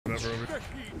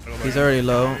He's already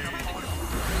low.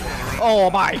 Oh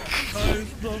my!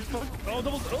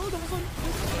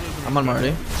 I'm on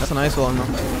Marty. That's a nice one though.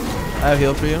 I have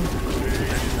heal for you.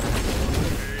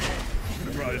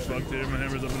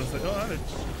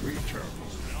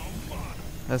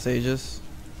 That's Aegis.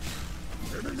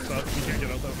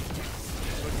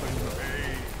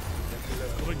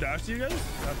 Dash to you guys?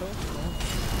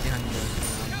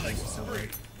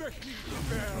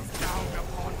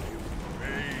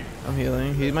 I'm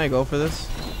healing. He might go for this.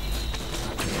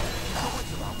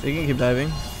 You can keep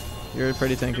diving. You're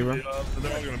pretty tanky, bro.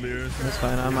 That's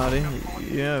fine. I'm outie.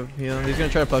 Yeah, heal. He's gonna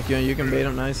try to puck you, and you can bait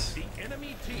him. Nice. Good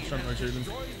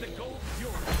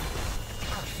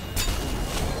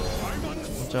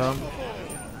job.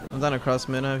 I'm down across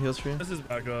mid. I have heals for you. This is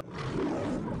back up.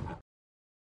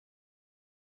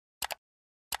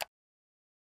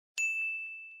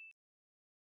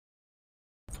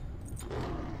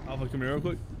 Alpha, come here real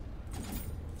quick.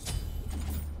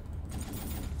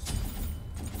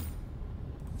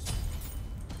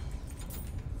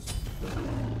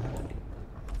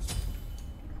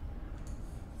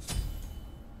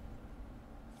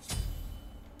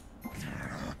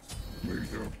 May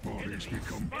their bodies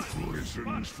become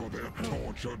prisons for their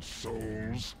tortured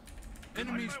souls.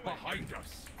 Enemies behind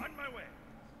us. On my way.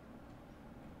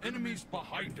 Enemies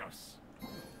behind us.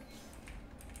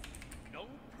 No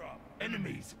problem.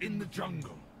 Enemies in the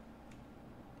jungle.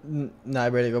 Nah,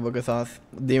 ready to go book a Thoth.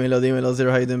 Dímelo,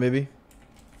 Zero. How you doing, baby?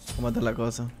 ¿Cómo está la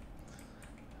cosa?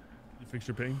 You fix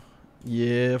your ping?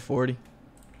 Yeah, 40.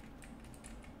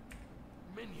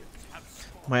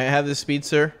 Might I have the speed,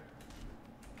 sir?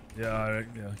 Yeah,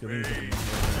 yeah.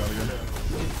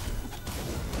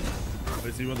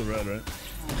 Wait, so you want the red, right?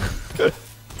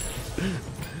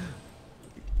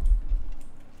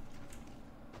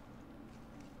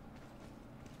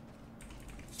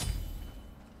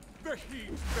 The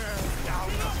heat bears down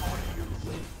upon you.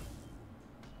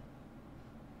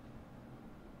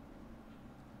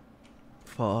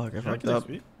 Fuck, I fucked up.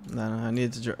 No, I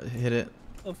needed to hit it.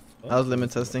 I was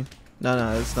limit testing.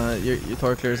 No, it's not. Your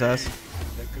Tor clears ass.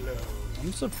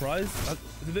 I'm surprised.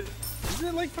 Isn't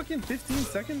it like fucking 15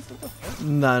 seconds? What the fuck?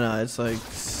 No, it's like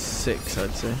 6,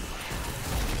 I'd say.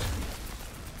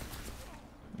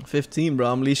 15,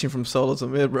 bro. I'm leashing from solo to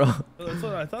mid, bro. That's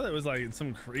what I thought. It was like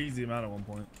some crazy amount at one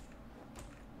point.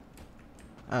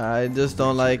 I just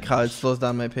don't like how it slows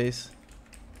down my pace.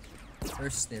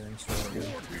 First stealing short.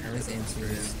 I was aim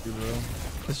serious.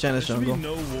 This Janus jungle.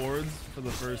 There should be no wards for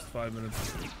the first 5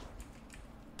 minutes.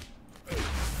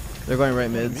 They're going right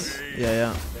mids.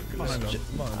 Yeah.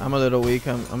 I'm a little weak.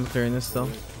 I'm clearing this still.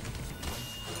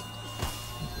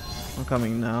 I'm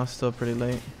coming now. Still pretty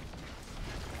late.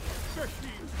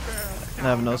 I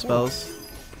have no spells.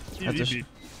 He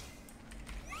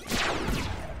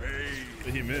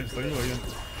missed.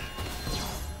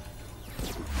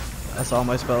 That's all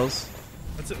my spells.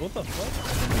 That's it. What the fuck?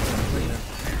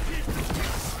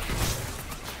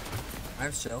 I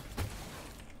have shell.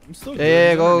 I'm still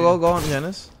Yeah, go on,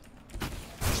 Janus.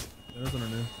 That's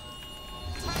underneath.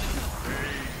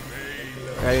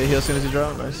 Alright, you heal as soon as you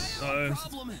drop. Nice. Nice.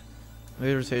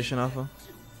 Maybe rotation alpha.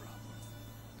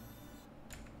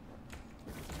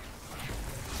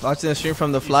 Watching the stream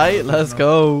from the flight. Let's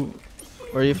go.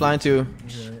 Where are you flying to?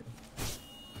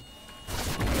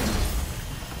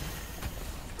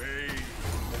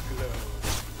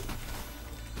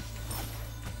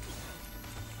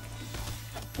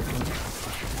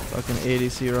 Fucking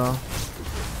 80 raw.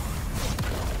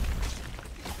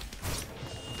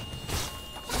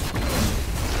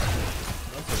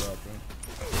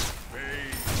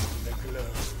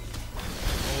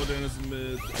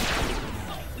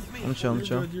 I'm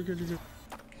chill. You're good.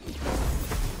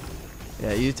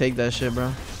 Yeah, you take that shit,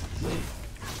 bro.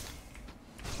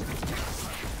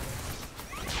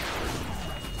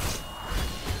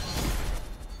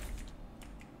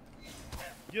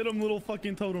 Get him, little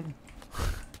fucking totem.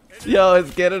 Yo,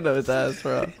 it's getting his ass,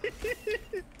 bro.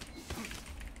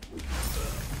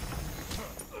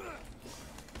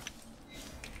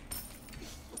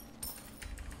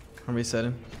 I'm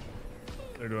resetting.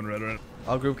 They're doing red, right?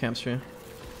 I'll group camp stream.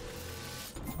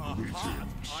 Can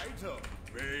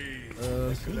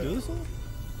we do this one?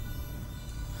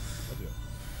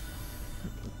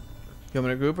 You want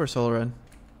me to group or solo red?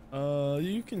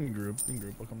 You can group.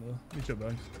 I'll come to meet you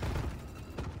back.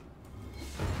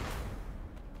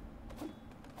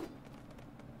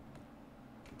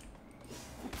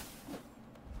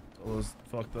 Solo's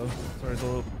fucked though. Sorry,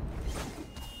 Solo.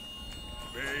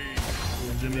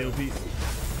 Jimmy OP.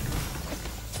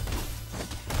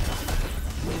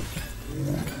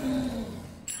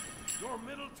 Your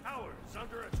middle tower is under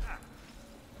under attack.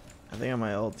 I think I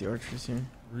might ult the archers here.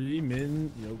 Remin.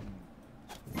 Yo.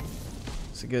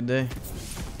 It's a good day.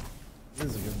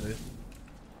 This is a good day.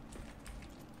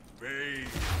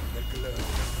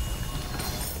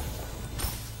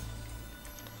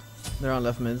 They're on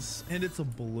left mids. And it's a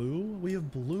blue. We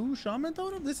have blue shaman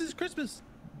totem. This is Christmas.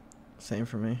 Same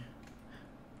for me.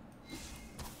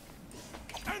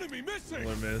 Enemy missing.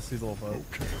 Well, miss. He's a little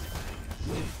fucked.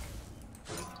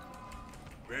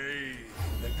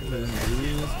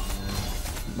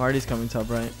 Marty's coming top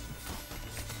right.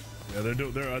 Yeah,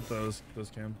 they're at those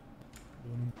cam.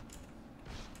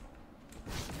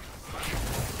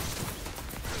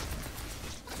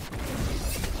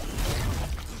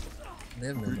 They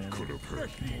have no We damage. could have had more.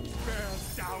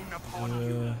 Bears down upon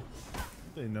you.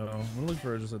 They know. I'm gonna look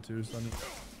for just a 2 Sunny.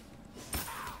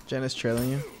 Jen is trailing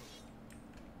you. Yeah,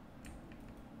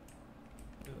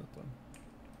 that's fine.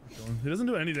 We're chilling. He doesn't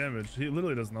do any damage. He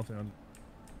literally does nothing on.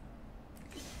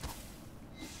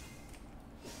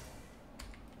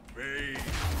 Yeah,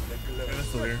 that's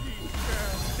still here.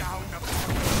 Bears down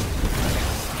upon you.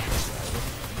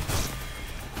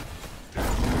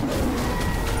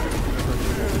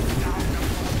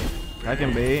 I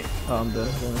can bait. Oh, I'm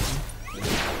dead.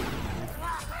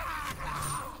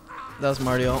 That's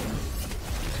Marty ult.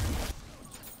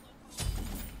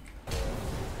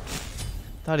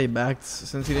 Thought he backed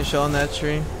since he didn't show on that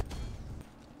tree.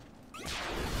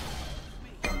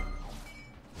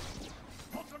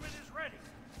 Ultimate is ready.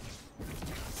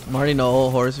 Marty, no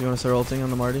ult horse. You want to start ulting on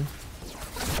the Marty?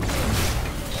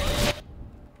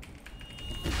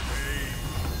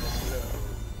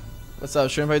 What's up,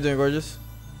 Shrimp? How you doing, gorgeous?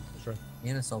 Sure.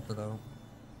 And assaulted out.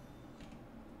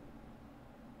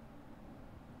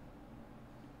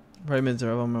 Right mids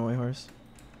are up on my way, horse.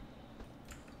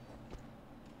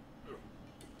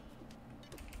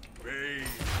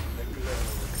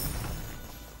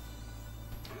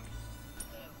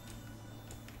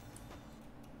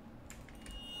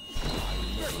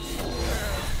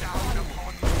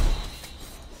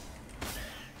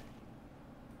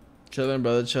 Chillin',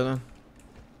 brother, chillin'.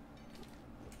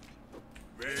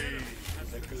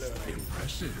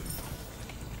 Impressive.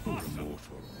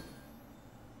 Immortal.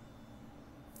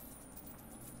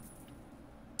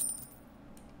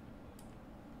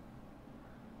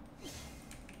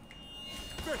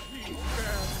 The heat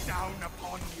bears down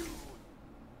upon you.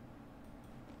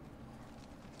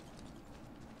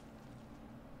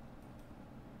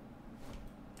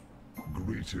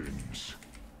 Greetings.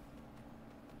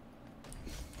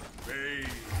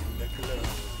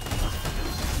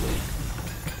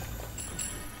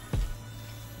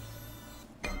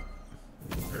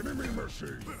 Enemy mercy.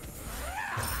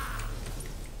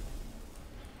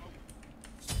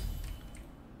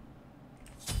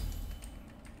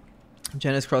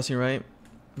 Jen is crossing right.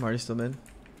 Marty's still mid.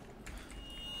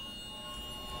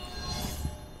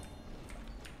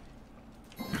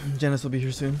 Janice will be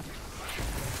here soon.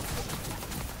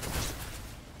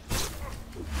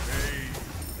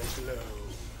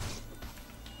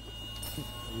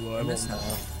 Ooh, I missed that.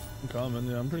 I'm coming.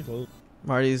 Yeah, I'm pretty close.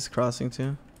 Marty's crossing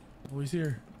too. Oh, he's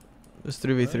here. It's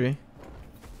 3v3.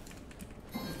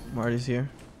 Marty's here.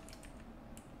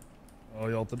 Oh,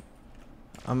 he ulted.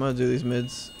 I'm gonna do these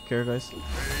mids. Care, guys.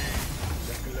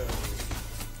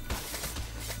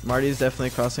 Marty's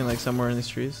definitely crossing like somewhere in these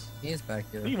trees. He is back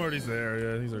I think here. Marty's there.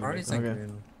 Yeah, he's already Marty's back. like Okay.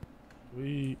 green. Do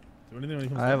we do anything when he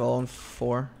comes I have back? all in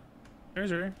 4.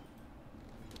 Here's her.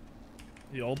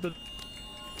 He ulted.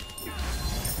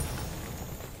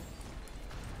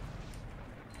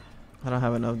 I don't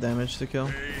have enough damage to kill.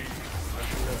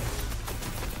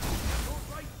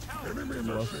 Enemy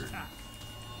mercy.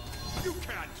 You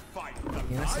can't fight the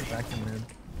Enos is back in mid.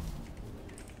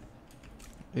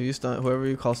 If you stun, whoever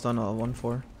you call stun, I'll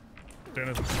 1-4.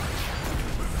 Dennis. Good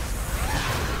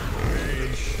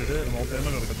shit. I'm ulting. I'm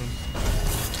gonna get him.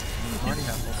 Marty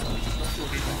has full stun.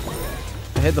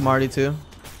 I hit the Marty too.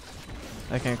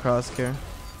 I can't cross care.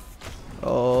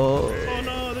 Oh, Oh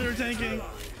no, they were tanking.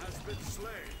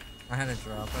 I had a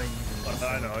drop. I used it.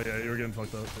 I know. Yeah, you were getting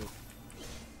fucked up too.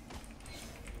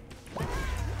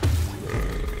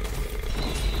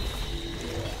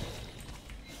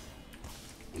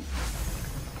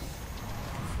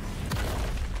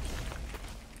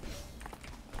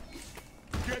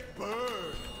 Get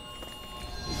burned.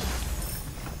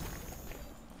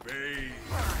 Bathe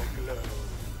the glow.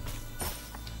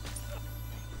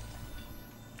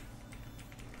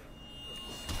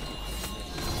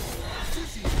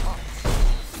 Dizzy hot.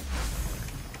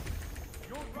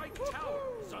 Your right tower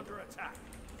is under attack.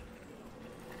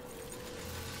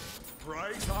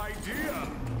 Bright idea.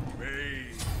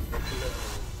 Bathe the glow.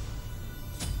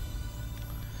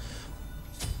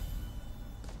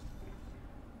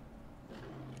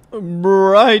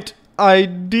 Bright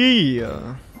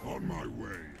idea. On my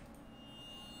way.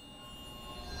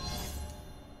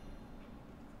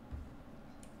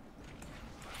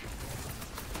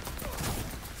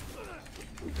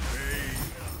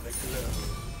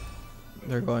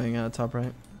 They're going top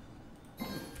right.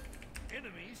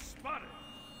 Enemy spotted.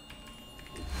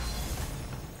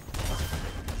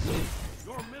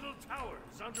 Your middle tower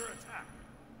is under attack.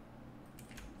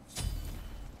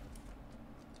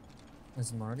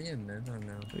 Is Marty in mid or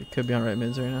no? It could be on right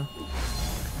mids right now.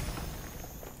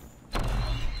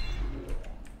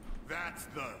 That's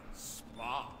the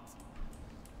spot.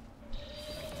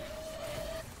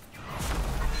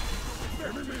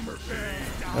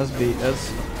 That's B.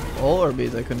 That's all or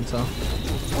B's. I couldn't tell.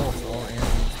 All and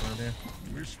Marty.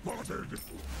 We spotted.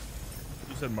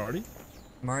 You said Marty?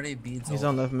 Marty beads. He's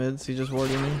on left mids. He just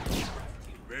warded me.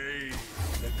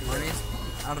 Marty's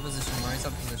out of position. Marty's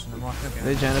out of position. I'm walking up They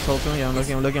behind. Janus ult him. Yeah, I'm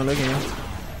looking. I'm looking. I'm looking. Yeah.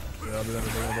 Yeah, I'll be there to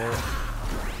bring the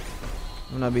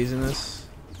I'm not beezing this.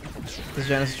 This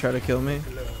Janus is trying to kill me.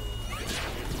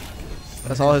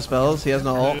 That's all his spells. He has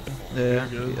no ult. Yeah,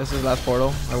 this is his last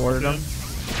portal. I warded him.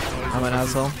 I'm an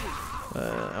asshole.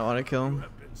 I want to kill him.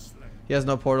 He has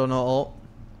no portal, no ult.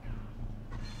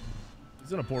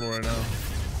 He's in a portal right now.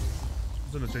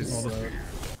 He's in a chase all this.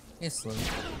 He's slow.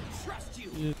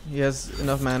 He has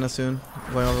enough mana soon.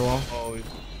 Going over the wall. Oh,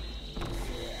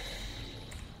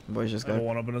 The boys just I'll got.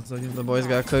 one up in a second. The boys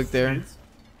got cooked there.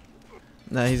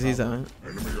 Nah, he's on.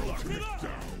 Enemy ultimate down.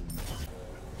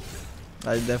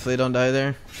 I definitely don't die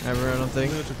there. Ever, I don't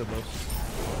think. I'm gonna check the buff.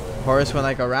 Horus went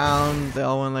like around. They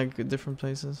all went like different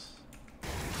places.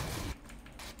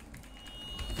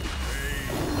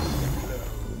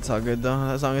 It's all good though,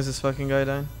 as long as this fucking guy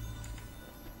died.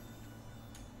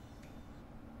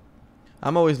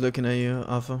 I'm always looking at you,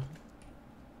 Alpha.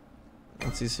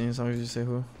 What's he seeing as long as you say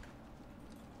who?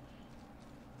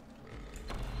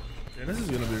 Yeah, this is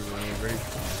gonna be really great.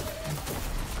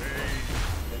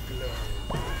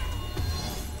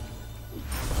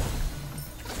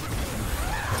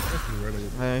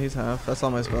 Yeah, he's half. That's all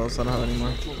my spells, so I don't have any more.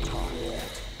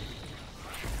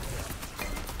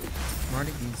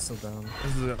 Marty beads still down.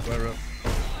 This is it, right up.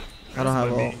 I don't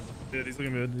have ult. Yeah, he's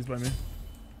looking good. He's by me.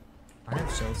 I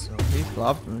have shells still. He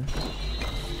flopped me.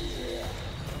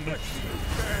 Good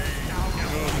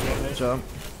job.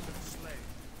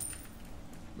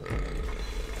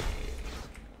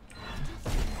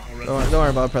 Don't worry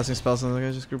about pressing spells on the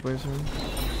guy, just group waves for me.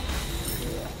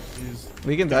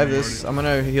 We can dive this. I'm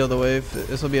gonna heal the wave.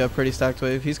 This will be a pretty stacked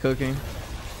wave. He's cooking.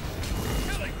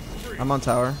 I'm on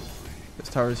tower. This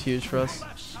tower is huge for us.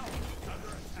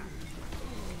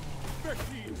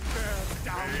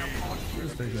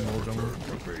 Just taking the whole jungle.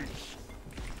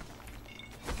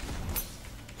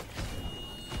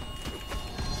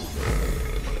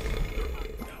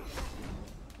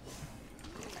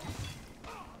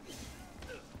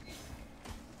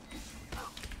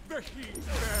 The heat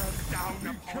bears down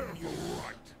upon you.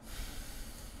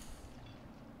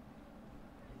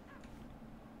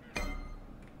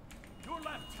 Your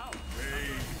left tower.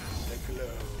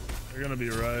 They're gonna be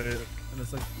right in a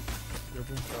second.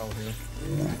 Careful. Oh, here.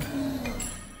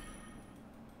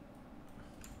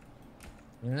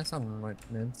 Yeah, that's on like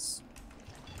mids.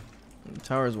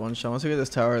 Tower is one shot. Once we get this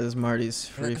tower, this Marty's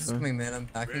free That's for. coming, man. I'm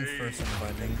backing first and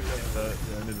fighting. Yeah,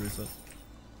 I need to reset.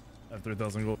 I have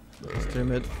 3,000 gold. It's 3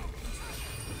 mid.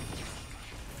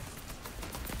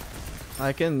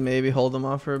 I can maybe hold them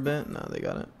off for a bit. No, they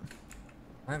got it.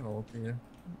 I have ult here.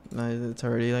 No, it's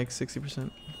already like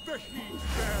 60%. The heat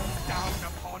bears down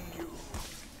upon you.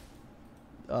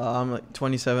 I'm like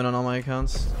 27 on all my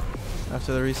accounts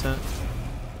after the reset.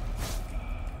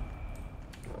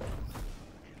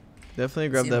 Definitely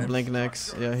grab See that him. blink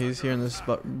next. Yeah, he's here in this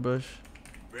bush.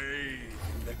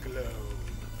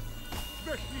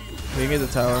 We can get the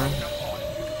tower.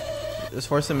 Just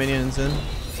force the minions in.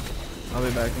 I'll be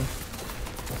backing.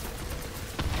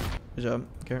 Good job.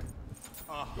 Care.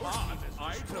 Aha!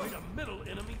 I joined a middle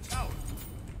enemy tower.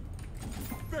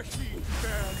 The heat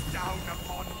bears down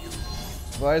upon you.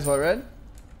 Why is what red?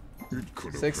 It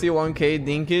could have 61k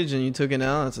dinkage and you took it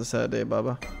out? That's a sad day,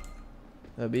 Baba.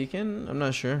 A beacon? I'm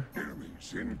not sure.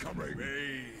 enemies incoming.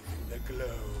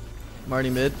 Marty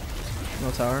mid.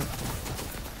 No tower.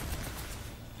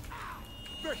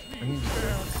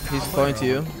 He's going to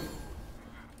you.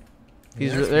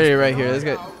 He's literally right here.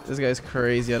 This guy's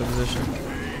crazy out of position.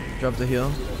 Drop the heal.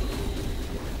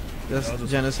 Just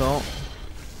Janus ult.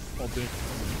 Ulti.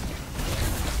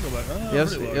 Go back. Ah,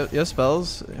 You have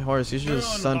spells? Horus, you should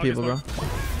just stun people, bro.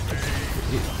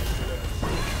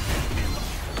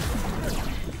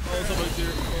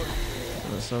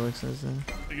 so exciting.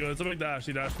 There you go. It's a big dash.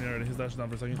 He dashed me already. He's dashed down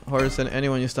for a second. Horse and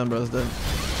anyone you stun, bro, is dead.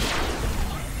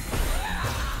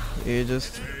 He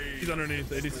just. He's underneath.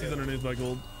 ADC's underneath by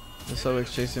gold. The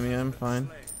Sobek's chasing me. I'm fine.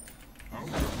 I'm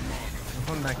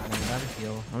going back in. I gotta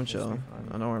heal. I'm chilling.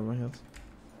 I don't worry about heals.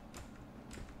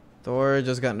 Thor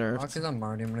just got nerfed. Fox is on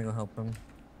Marty. I'm gonna go help him.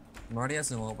 Marty has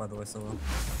no ult, by the way, so well.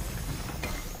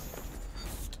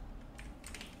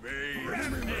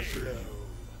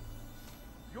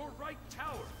 Your right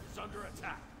tower is under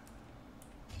attack.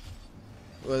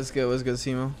 What's good? What's good,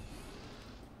 Simo?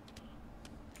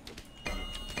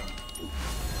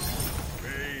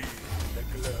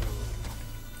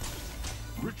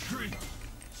 Retreat.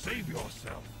 Save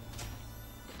yourself.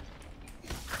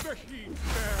 The heat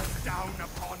bears down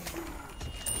upon you.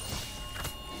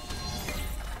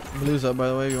 Blue's up, by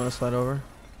the way, if you want to slide over.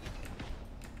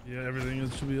 Yeah, everything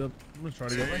should be up. I'm gonna try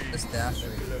to I get. like this dash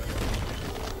right here.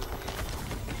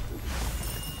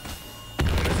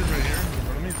 This is right here. In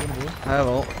front of me. He's doing blue. I have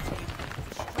ult.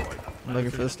 I'm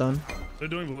looking for the stun. They're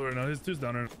doing blue right now. His two's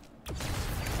down there.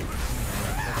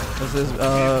 This is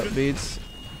beats.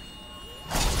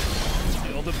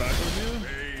 He ulted back with you.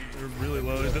 They're really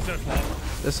low. This guy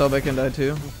flopped. This Sobek can die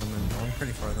too. I'm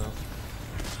pretty far though.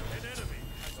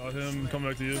 Saw him come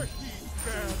back to you.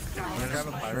 Can I grab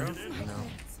a pyro? No.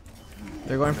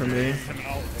 They're going for me. Him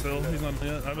out still. He's not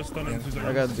yet. I have a stun in 2 seconds.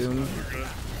 I got doomed. You're good.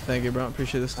 Thank you, bro.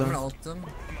 Appreciate the I'm stun. gonna ult him.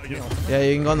 Yeah,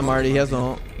 you can go on the Marty. He has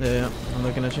no ult. Yeah. I'm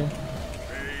looking at you.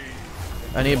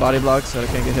 I need body blocks so I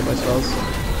can't get hit by spells.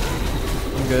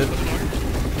 I'm good.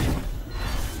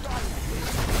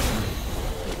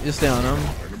 Just stay on him.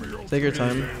 Take your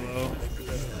time. Very low.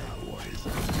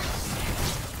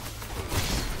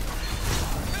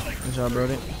 Good job,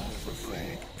 Brody.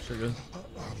 Sure good.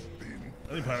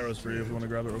 I think pyro's free if you want to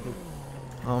grab it real quick.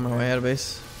 On my way out of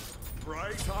base.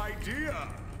 Bright idea.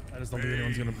 I just don't think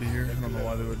anyone's gonna be here. I don't know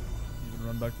why they would even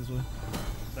run back this way.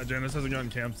 That Janice hasn't gotten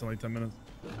camps in like 10 minutes.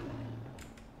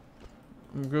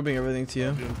 I'm grouping everything to you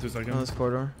I'll do it in 2 on seconds. this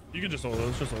corridor. You can just hold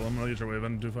those. Just hold them. I'll get your wave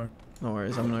in too far. No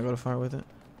worries. I'm gonna go to fire with it.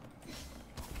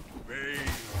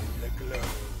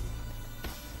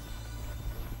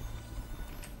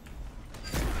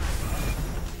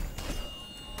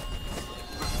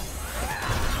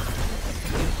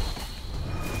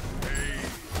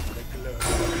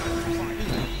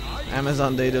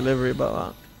 Amazon Day delivery, but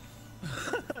I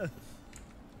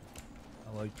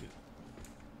like it.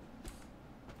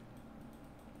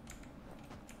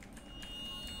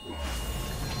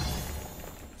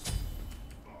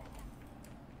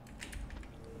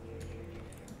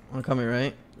 I'm coming,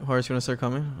 right? Horse gonna start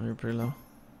coming? Or you're pretty low.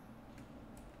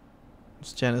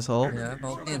 It's Janice ult. Yeah, I've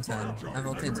ulti in 10. I've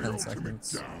ulti in 10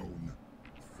 seconds. Down.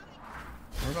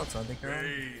 What about Sonic around?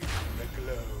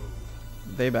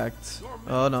 They backed.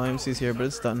 Oh no, MC's here, but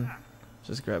it's done.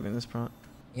 Just grabbing this prompt.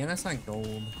 Yeah, that's not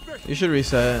gold. You should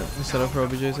reset. Set up for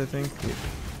OBJs, I think.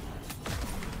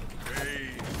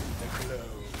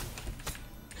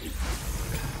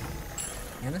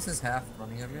 Yanis is half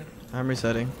running over here. I'm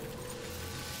resetting.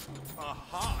 A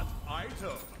hot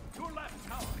item. Your left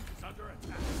tower is under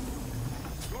attack.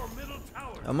 Your middle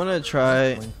tower. I'm gonna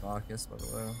try. Blink Focus, by the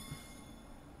way.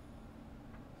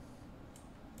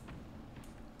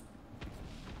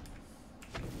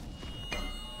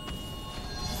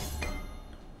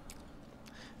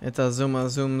 It's a zoom.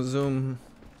 That's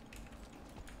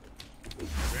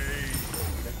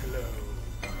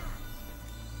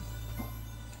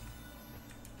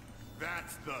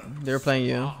the They're playing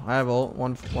you. I have ult.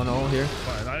 One ult here.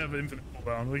 Fine. I have infinite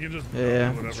cooldown. We can just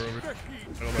Yeah. do whatever over.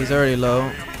 He's already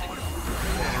low.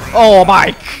 Oh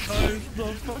my!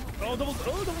 Oh, double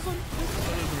stun.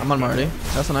 I'm on Marty.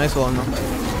 That's a nice one though.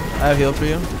 I have heal for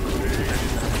you.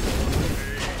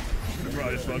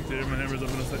 Probably fucked here. My hammer's up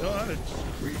in a second. Oh, hi.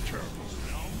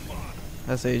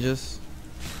 That's Aegis.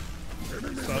 Stop.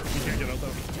 You can't get out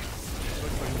though.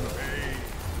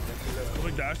 Will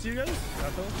we dash to you guys?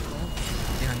 That though?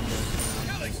 Behind you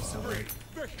guys. So like,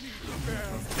 the heat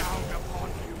bears down upon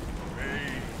you.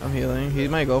 I'm healing. He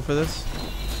might go for this.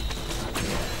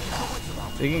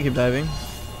 You can keep diving.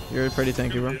 You're pretty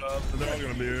tanky, bro. They're all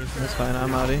gonna be here. That's fine.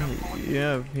 I'm outie. You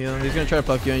have heal. He's gonna try to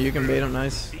pluck you and you can bait him.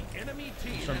 Nice. The enemy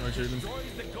team Trying to rotate him. destroyed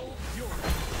the gold fury.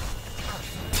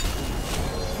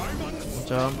 Good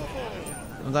job.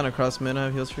 I'm down across mid. I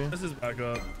have heals for you. This is back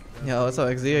up. Yeah, what's up,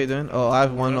 XZ? How you doing? Oh, I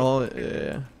have one ult.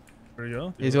 Yeah. There you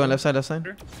go. He's going left side, left side.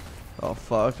 Oh,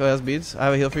 fuck. Oh, that's beads. I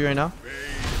have a heal for you right now.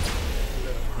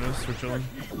 Yes, we're chilling.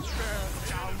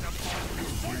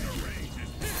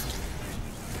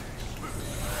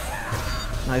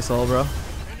 Nice ult, bro.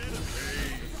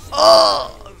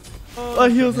 Oh! My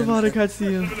heal's about to catch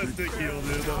you. I'm gonna stick heal,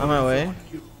 dude. On my way.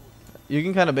 You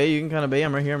can kind of bait.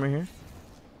 I'm right here.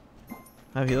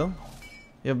 I have heal.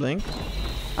 You have blink.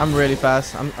 I'm really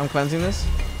fast. I'm cleansing this.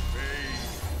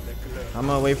 I'm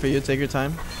gonna wait for you. Take your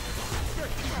time.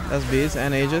 That's beats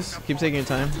and ages. Keep taking your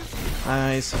time.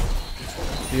 Nice.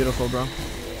 Beautiful, bro.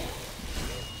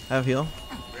 I have heal.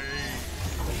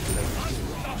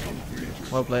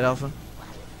 Well played, Alpha.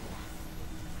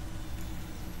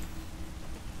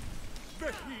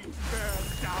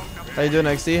 How you doing,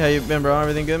 XD? How you been, bro?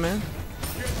 Everything good, man?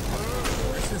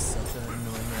 This is such an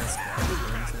annoying ass guy to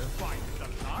get into.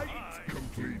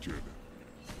 Completed.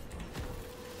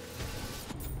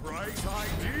 Bright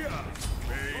idea.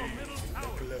 Your middle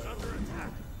tower is under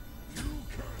attack.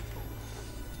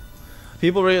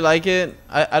 People really like it.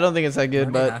 I don't think it's that good,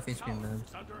 I'm but half HP man.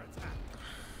 Under attack.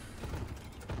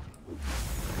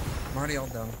 Marty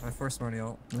ult down. I forced Marty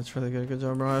ult. that's really good. Good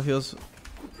job, bro. I feels.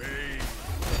 Marty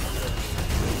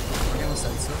almost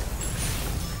said so.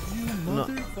 No.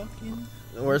 Motherfucking.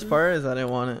 The worst part is I didn't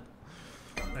want it.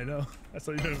 I know. I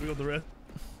saw you trying to go the red.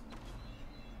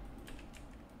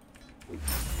 I'm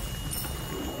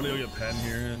gonna go get pen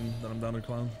here and then I'm down to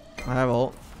clown. I have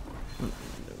ult.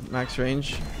 Max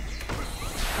range.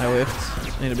 I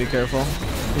whiffed. Need to be careful.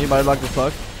 Can you body block the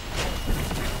fuck?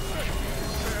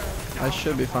 I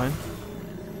should be fine.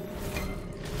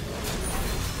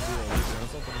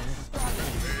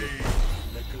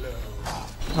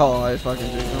 Oh, I fucking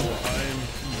juked him.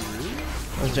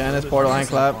 That's Janice, portal, and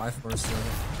clap. I forced it.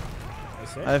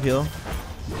 I have heal.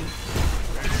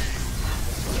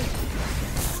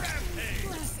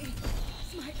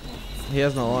 He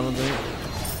has no one, I don't think.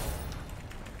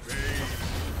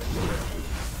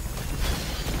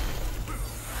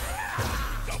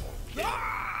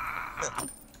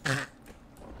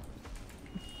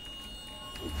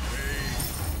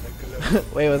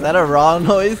 Wait, was that a raw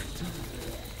noise?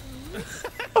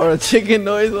 Or a chicken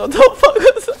noise? What the fuck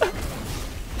was that?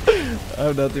 I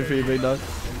have nothing for you, big dog.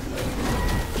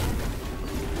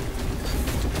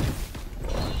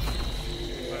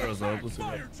 Arrow's up. Let's see.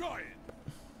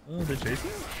 Oh, they're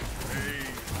chasing?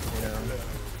 Yeah.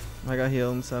 I got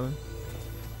healed in 7.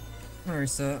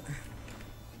 Reset.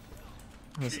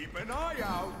 Keep an eye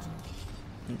out.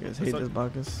 You guys hate this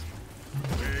Bacchus.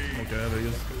 Okay, there he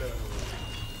is.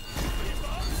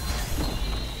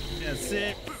 Yeah,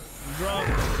 sick. Drop.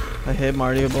 I hit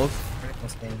Marty with both.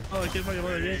 Let's go. Oh, I can't fucking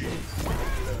play the game.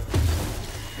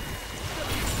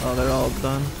 Oh, they're all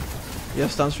done. You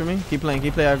have stuns for me? Keep playing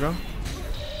aggro.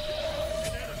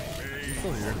 He's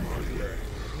still here.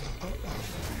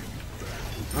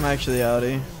 I'm actually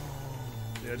outie.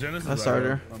 Yeah, Janice is I started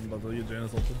her. I'm about to get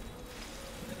Janice ulted.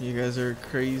 You guys are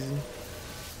crazy.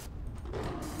 A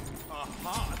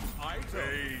hot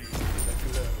item.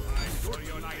 For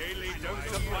your daily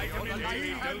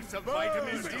dose of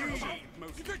vitamin D.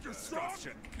 Most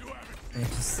destruction. I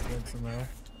just did some out.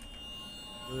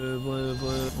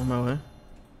 Live. On my way.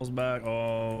 Pulls back.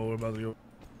 Oh, we're about to go.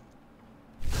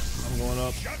 I'm going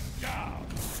up.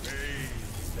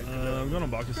 I'm going on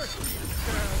Bacchus.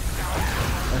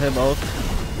 I hit both.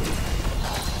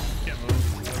 Can't move.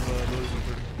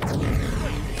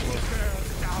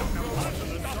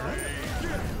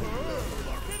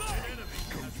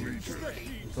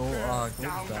 I have, Go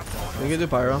back. We can do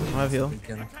pyro. I have heal. We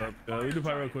can. we do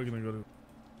pyro quick and then go to.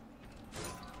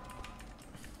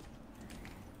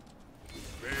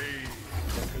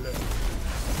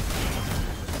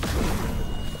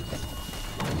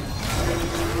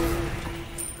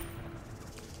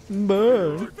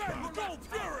 Burn.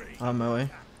 On my way.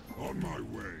 On my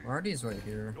way. Marty's right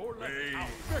here.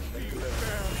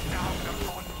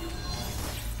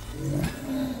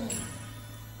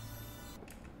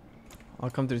 I'll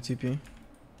come through TP.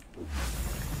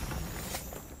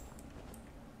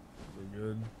 We're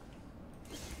good.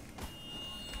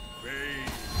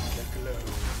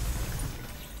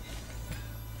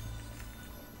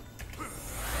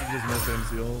 I just missed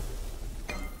MC ult.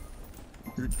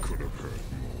 It could have hurt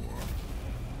more.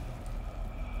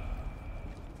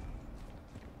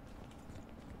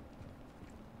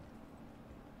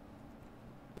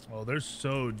 Oh, they're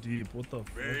so deep. What the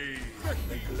fuck? Bears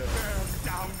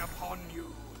down upon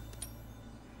you.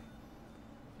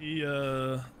 He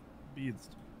beats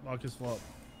Bacchus flop.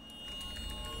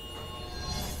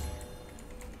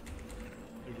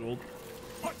 The gold.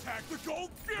 Attack the gold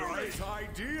fury. Great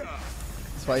idea.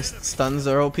 That's why stuns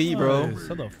are OP, bro. Nice.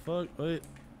 What the fuck? Wait,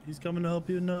 he's coming to help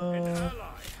you? No. An ally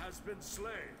has been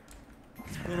slain.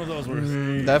 I don't know if that was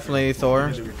worse. Definitely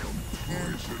Thor.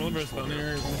 Oliver's down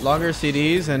here. Longer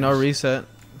CDs and no reset.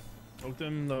 Poked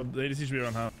him. The ADC should be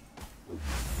around half.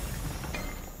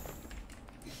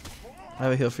 I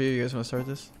have a heal for you. You guys want to start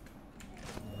this?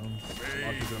 Lock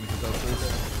is gonna get that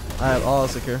first. I have all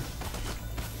secure.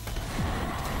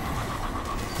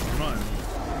 Come on.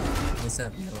 Let's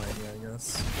have no idea, I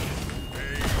guess. I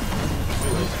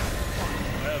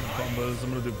have combos. I'm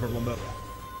gonna do purple and bet.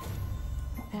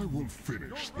 I will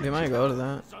finish They might go to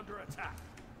that. It's under attack.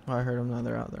 Oh, I heard them. Now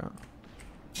they're out. They're out.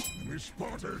 enemy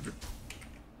spotted.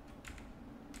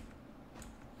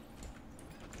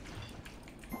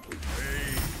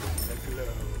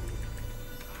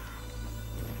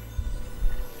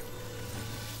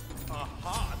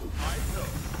 Aha, I know.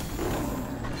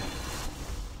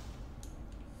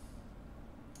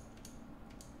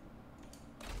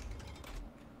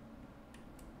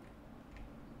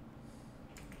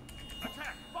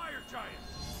 Attack, fire giant.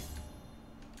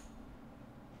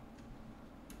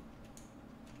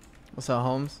 What's up,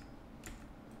 Holmes?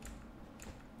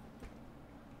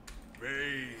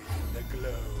 Bathe the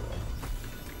glow.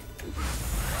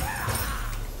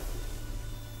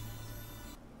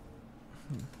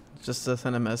 Just to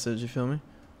send a message. You feel me?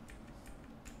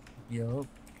 Yup.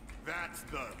 That's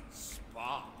the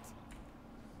spot.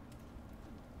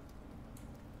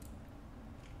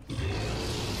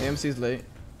 AMC's late.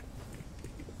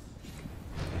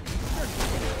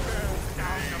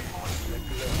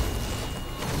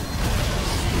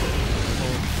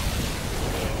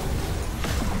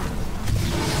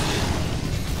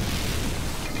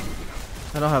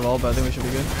 I don't have all, but I think we should be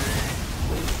good.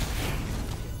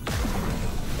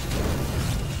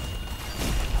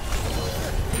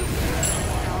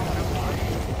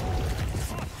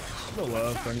 Go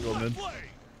left, I can go mid.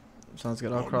 Sounds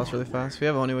good. I'll cross really fast. We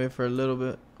have only wait for a little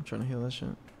bit. I'm trying to heal that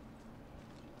shit.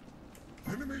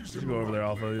 Enemies You go over there,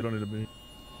 Alpha. You don't need to be.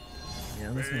 Yeah,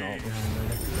 I'm just gonna ult behind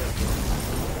there.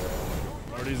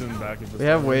 Marty's in back of this. We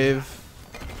have wave.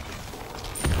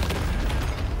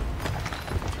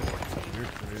 You're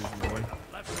crazy, boy.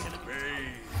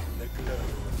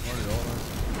 Marty ult.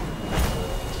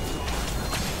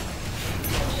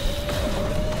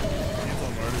 He's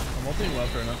on Marty. I'm ulting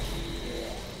left right now.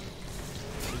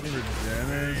 Looking for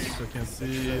Janice. I can't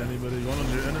see anybody. You want to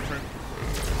do innocent?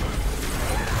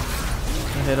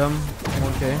 I hit him. I'm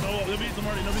okay. No beats on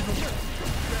Marty. No beats on Marty.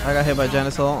 I got hit by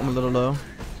Janice ult. I'm a little low.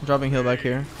 I'm dropping heal back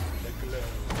here.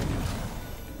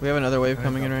 We have another wave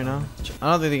coming in right now. I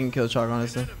don't think they can kill Chalk,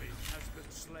 honestly.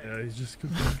 Yeah, he's just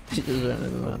good. He just ran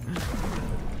into that.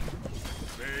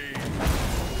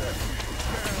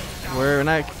 We're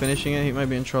not finishing it. He might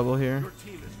be in trouble here.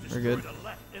 We're good.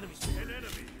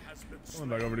 Going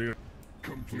back over to you.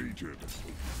 completed.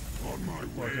 On my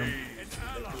way. An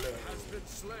ally has been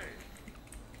slain.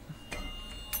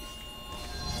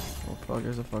 Oh fuck,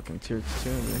 there's a fucking tier 2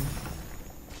 in there.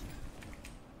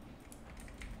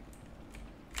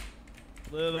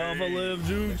 Live, Alpha, live.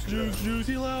 Juice, juice, juice.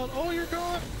 Heal out. Oh, you're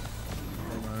gone.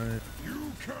 Alright.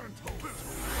 You can't hold it.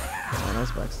 Oh,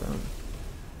 nice backstab.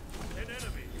 An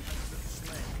enemy has been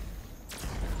slain.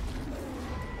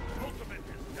 Ultimate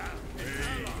is down. An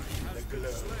ally has been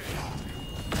slain.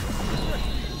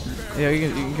 Yeah,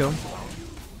 you can kill him.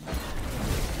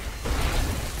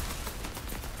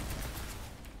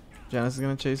 Janice is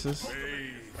gonna chase us.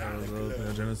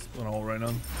 Yeah, Janice on ult right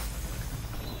now.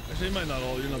 Actually, you might not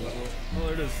ult. You're not that ult. Oh,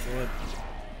 there it is. Ult.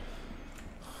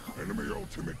 Enemy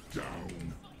ultimate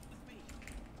down.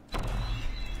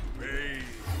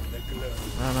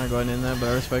 I'm not going in there, but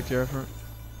I respect your effort.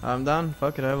 I'm done.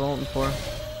 Fuck it, I have ult in 4.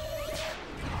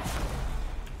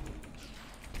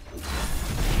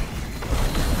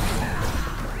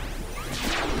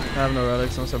 I have no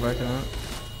relics, I'm still backing out.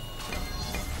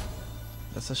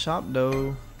 That's a shop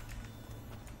though.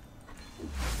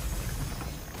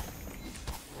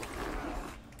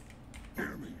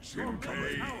 Enemies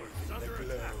incoming.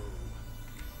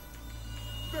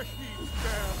 The heat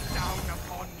bears down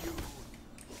upon you.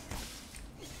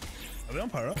 Are they on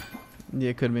Pyro? Yeah,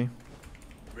 it could be.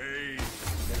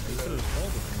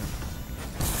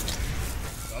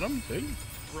 Got him? Big?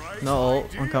 No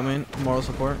ult, I'm coming. Moral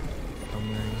support.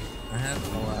 I have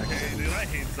all Hey, actually. dude, I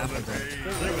hate Southern.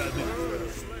 They're bad,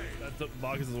 dude. That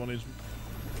Bacchus is 1 HP.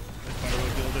 They Pyro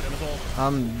killed it, and it's all.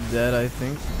 I'm dead, I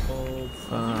think.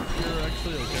 You're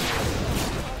actually okay.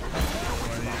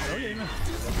 Oh, yeah, man.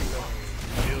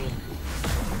 Heal.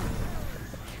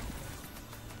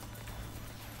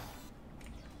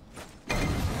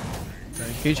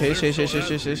 Can you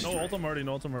chase? No ultim Marty,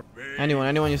 no ultim Marty.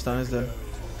 Anyone you stun is dead.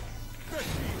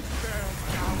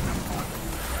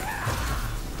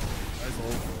 Nice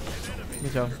ult.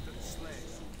 Good job.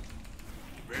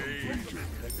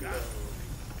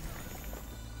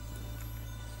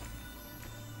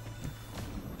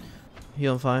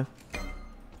 Heal 5.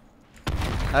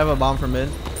 I have a bomb for mid.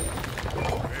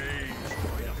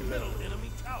 Middle enemy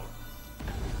tower.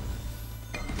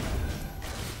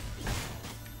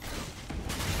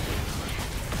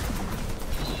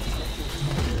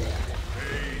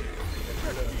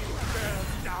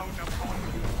 Bears down upon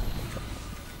you.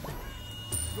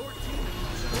 Your team is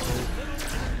middle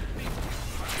enemy.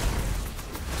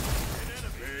 An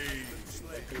enemy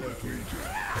slain.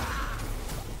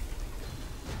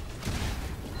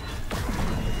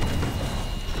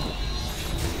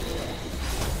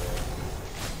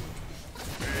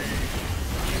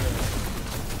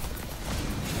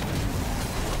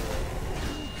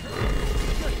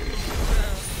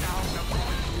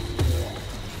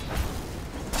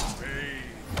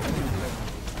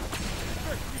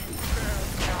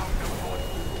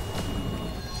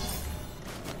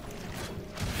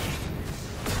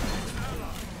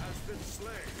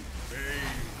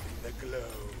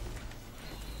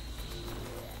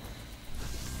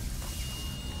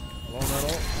 Along that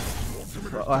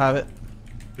ult. I have it.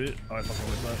 Bit. Oh, I fucking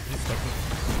with that. He's stuck with.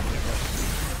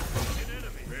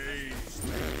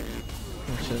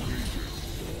 Oh shit.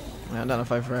 Man, I'm down to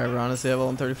fight forever. Honestly, I have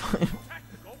all 35.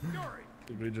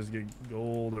 Did we just get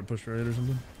gold or push raid or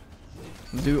something?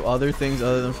 Do other things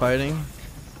other than fighting.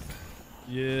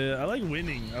 Yeah, I like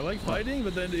winning. I like fighting,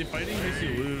 but then if fighting makes you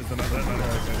lose, then that's not like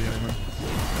that anymore.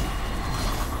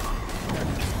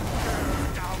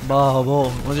 Bubble.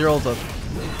 When's your ult up?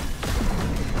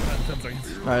 10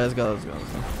 seconds. Alright, let's go, let's go,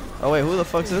 let's go. Oh wait, who the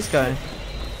fuck's this guy? I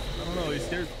don't know, he's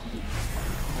scared.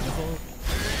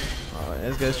 Oh,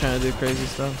 this guy's trying to do crazy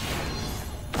stuff.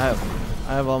 I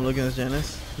have all I'm looking at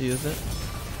Janice. He used it.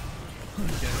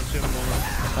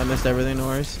 I missed everything, no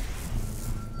worries.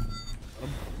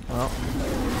 Well,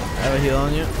 I have a heal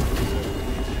on you.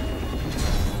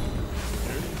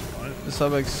 The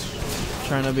subx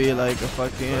trying to be like a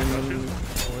fucking.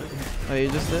 Oh, you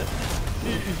just did?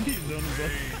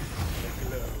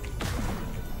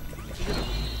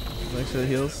 Thanks for the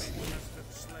heals.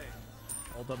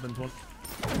 Ult up in 20.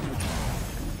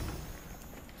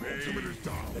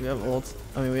 We have ult.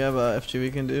 I mean, we have a FG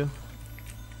we can do.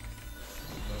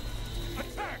 I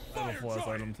have a full ass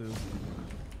item too.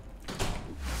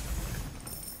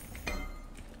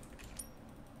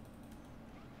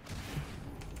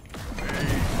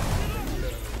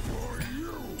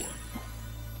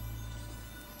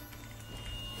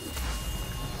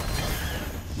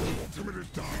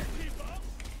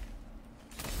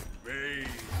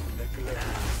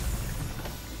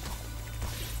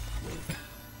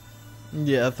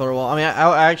 Yeah, Thorwall. I mean,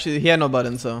 I actually, he had no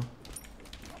button, so.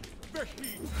 The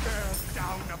heat bears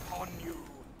down upon you.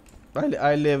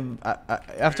 I live.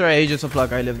 After I Agents of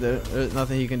Pluck, I live there. There's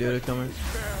nothing he can do to kill me.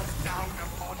 Bears down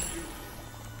upon you.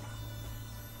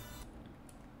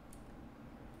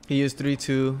 He used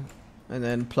 3-2, and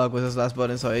then Pluck was his last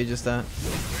button, so I Aegis that.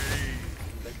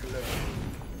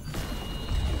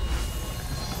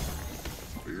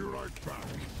 Be right back.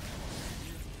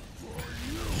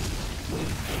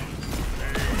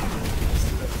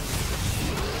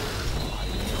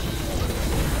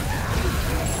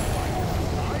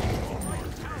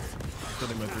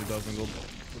 Getting my 3,000 gold.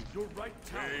 Your right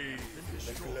tower has been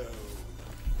destroyed.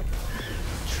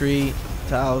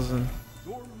 3,000.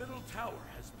 Your middle tower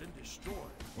has been destroyed.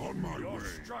 On my Your way.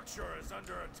 structure is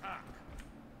under attack.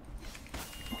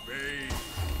 Bathe.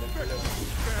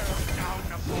 Bears down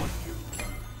upon you.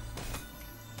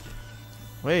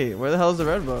 Wait, where the hell is the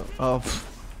red boat? Oh, pff,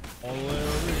 All the way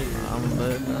over here. I'm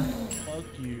lit, bro. Fuck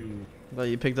you. Thought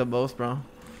you picked up both, bro.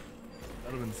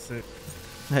 That'd have been sick.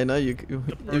 I know you.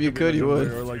 If you could, you would.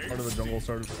 Or like part of the jungle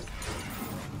started.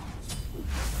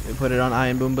 You put it on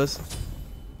Iron Boombas.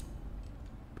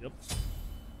 Yep.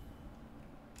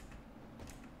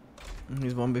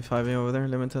 He's 1v5ing over there,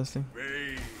 limit testing. He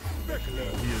is bad.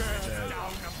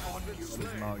 Down upon you.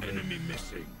 That is not good. Enemy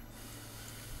missing.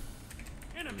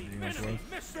 Enemy missing.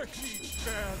 The heat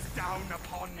bears down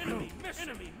upon you.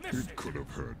 Enemy missing. It could have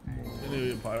hurt more.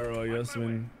 Anyway, Pyro, I guess. I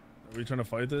mean, are we trying to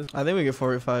fight this? I think we get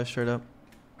 4v5 straight up.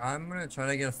 I'm gonna try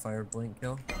to get a fire blink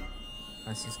kill.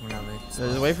 I see someone out there.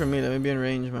 Just wait for me. Let me be in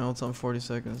range. My ult's on 40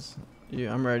 seconds.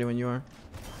 I'm ready when you are.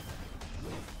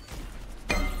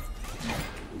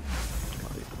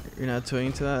 You're not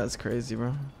twinging to that? That's crazy,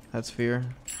 bro. That's fear.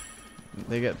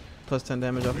 They get plus 10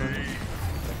 damage off him.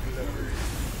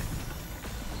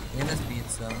 Yanis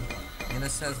beats though.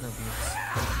 Yanis has no beats.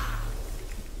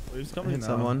 He's I coming hit now.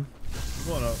 someone. He's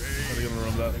going up. Gotta give him a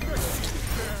run back.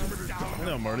 I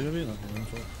know Marty, maybe? No,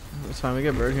 It's fine. We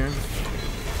get bird here. you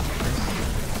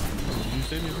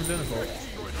saved me from Dennis ult.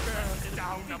 Bears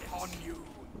down upon you.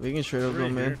 We can straight up go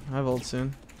Right mid. here. I have ult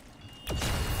soon.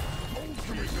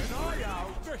 Oh,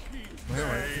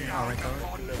 right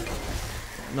tower.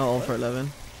 No ult for 11.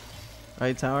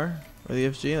 Right tower. Or the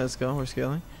FG. Let's go. We're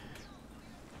scaling.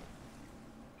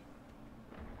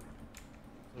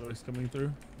 So he's coming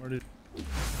through. Where did?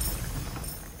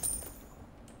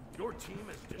 Your team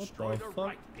has the destroyed a fuck?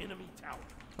 right enemy tower.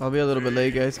 I'll be a little bit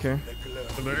late, guys. Care.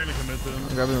 So they're gonna commit to him.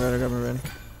 I'm grabbing red. I'm grabbing red.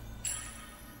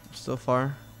 Still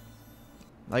far.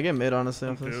 I get mid, honestly.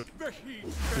 Off this.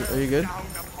 Are you good?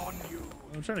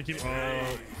 I'm trying to keep.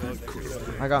 Oh,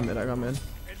 fuck. I got mid. I got mid.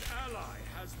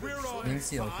 You can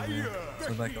see ult from here.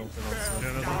 So back ult also.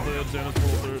 Janus will live. Janus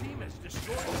will through.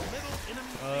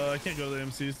 I can't go to the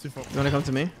MC. It's too far. You wanna come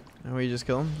to me? And we just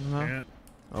kill him? Somehow? Can't.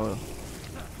 Oh.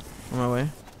 On my way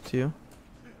to you.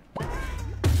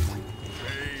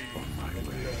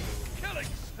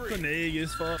 Grenade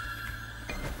is fuck.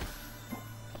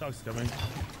 Dog's coming.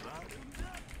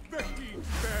 The heat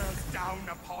bears down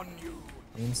upon you.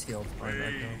 You can see ult far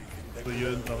back now. So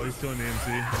good. Oh, he's killing the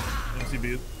MC. MC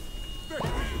beat.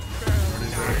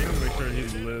 Make sure he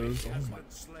lives. I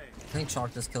think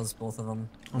Chalk just kills both of them.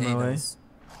 On Yeah, my he way. does.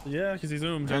 Yeah, because he's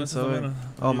zoomed. And Janus so is it, gonna-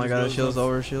 oh he my just god, goes shields up.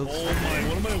 over shields. Oh my,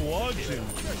 what am I watching?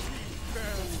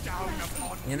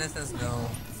 Yeneth has no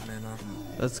mana.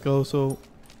 Let's go. So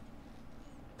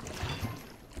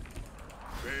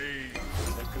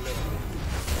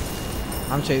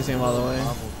I'm chasing him all the way.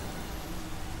 Bobbled.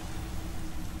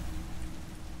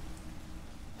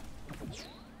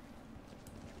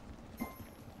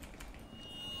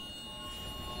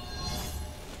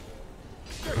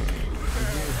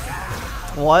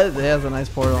 What? He has a nice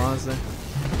portal, honestly.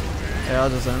 Yeah, I'll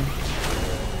just end.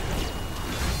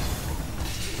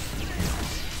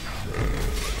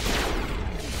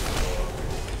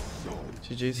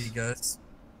 GG's. GG guys.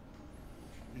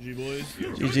 GG boys.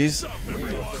 GG's.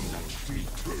 Eternal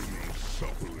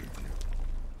suffering.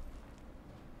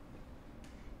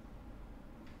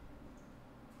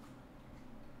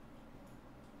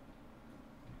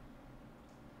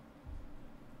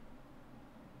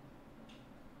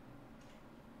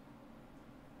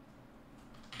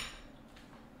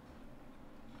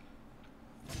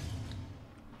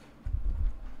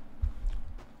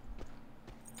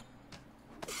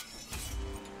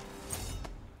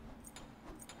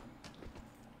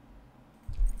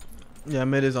 Yeah,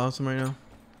 mid is awesome right now.